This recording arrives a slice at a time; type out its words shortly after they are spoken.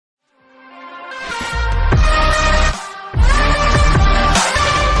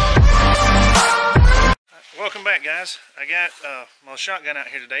Welcome back, guys. I got my shotgun out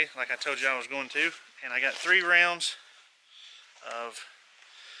here today, like I told you I was going to, and I got 3 rounds of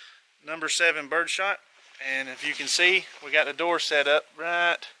number 7 birdshot. And if you can see, we got the door set up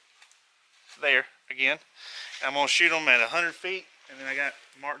right there again. I'm going to shoot them at 100 feet, and then I got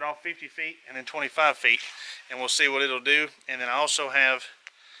marked off 50 feet and then 25 feet, and we'll see what it'll do. And then I also have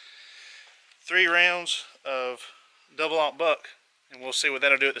 3 rounds of double-aught buck, and we'll see what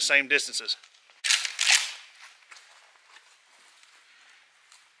that'll do at the same distances.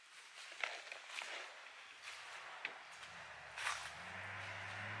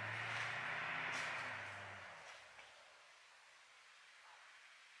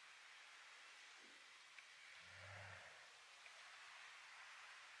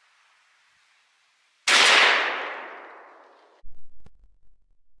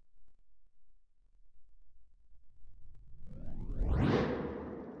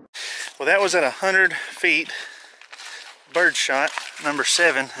 Well, that was at 100 feet birdshot, number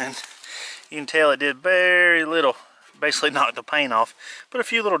 7, and you can tell it did very little. Basically knocked the paint off, but a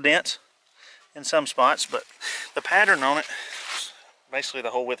few little dents in some spots. But the pattern on it was basically the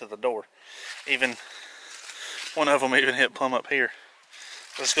whole width of the door. Even one of them even hit plumb up here.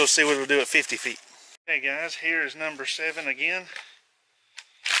 Let's go see what it'll do at 50 feet. Okay, guys, here is number 7 again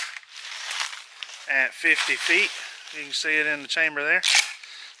at 50 feet. You can see it in the chamber there.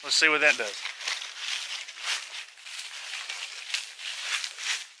 Let's see what that does.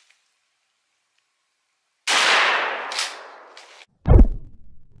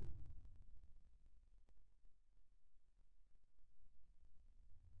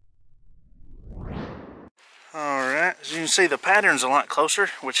 Alright, as you can see, the pattern's a lot closer,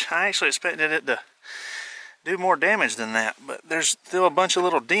 which I actually expected it to do more damage than that. But there's still a bunch of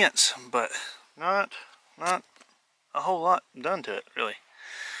little dents, but not a whole lot done to it, really.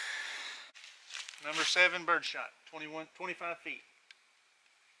 Number 7 birdshot, 25 feet.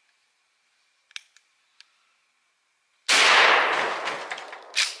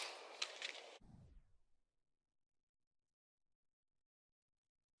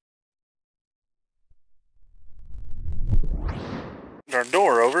 Our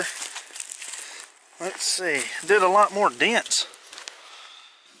door over. Let's see, did a lot more dents.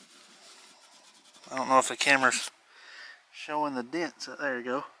 I don't know if the camera's showing the dents. There you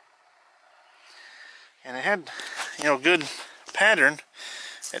go. And it had, you know, good pattern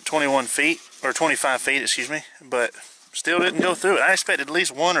at 21 feet, or 25 feet, excuse me, but still didn't go through it. I expected at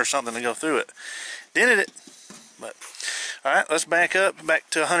least one or something to go through it. Dented it, but all right, let's back up back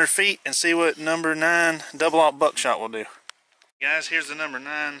to 100 feet and see what number 9 double-aught buckshot will do. Guys, here's the number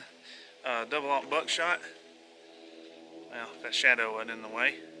 9 double-aught buckshot. Well, that shadow wasn't in the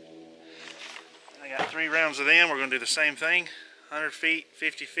way. I got 3 rounds of them. We're going to do the same thing: 100 feet,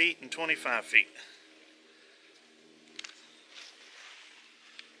 50 feet, and 25 feet.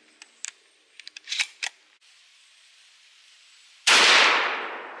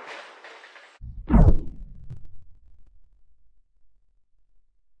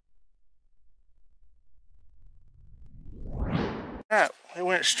 Alright, it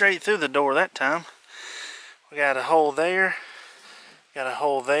went straight through the door that time. We got a hole there, got a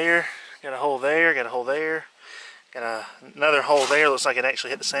hole there, got a hole there, got a hole there, got another hole there. Looks like it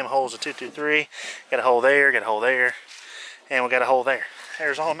actually hit the same hole as a 223. Got a hole there, got a hole there, and we got a hole there.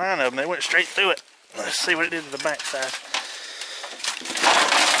 There's all 9 of them. They went straight through it. Let's see what it did to the back side.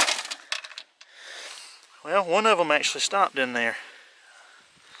 Well, one of them actually stopped in there,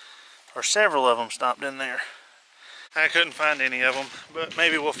 or several of them stopped in there. I couldn't find any of them, but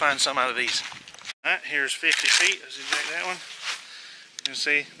maybe we'll find some out of these. Alright, here's 50 feet. Let's eject that one. You can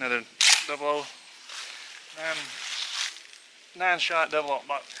see another 9 shot double-aught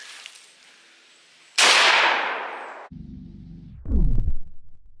buck.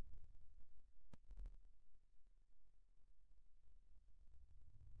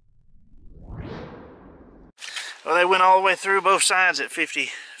 Well, they went all the way through both sides at 50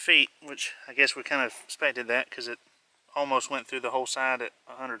 feet, which I guess we kind of expected that because it almost went through the whole side at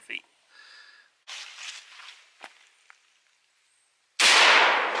 100 feet.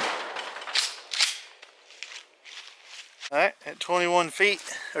 Alright, at 21 feet,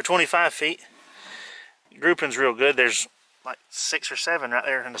 or 25 feet, grouping's real good. There's like 6 or 7 right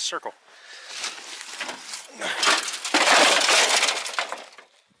there in the circle.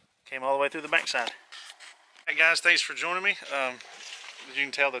 Came all the way through the backside. Hey guys, thanks for joining me. As you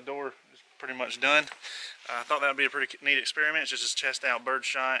can tell, the door is pretty much done. I thought that would be a pretty neat experiment, just to test out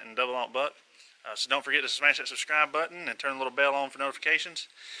birdshot and double-aught buck. So don't forget to smash that subscribe button and turn the little bell on for notifications.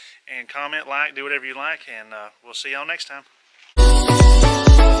 And comment, like, do whatever you like, and we'll see y'all next time.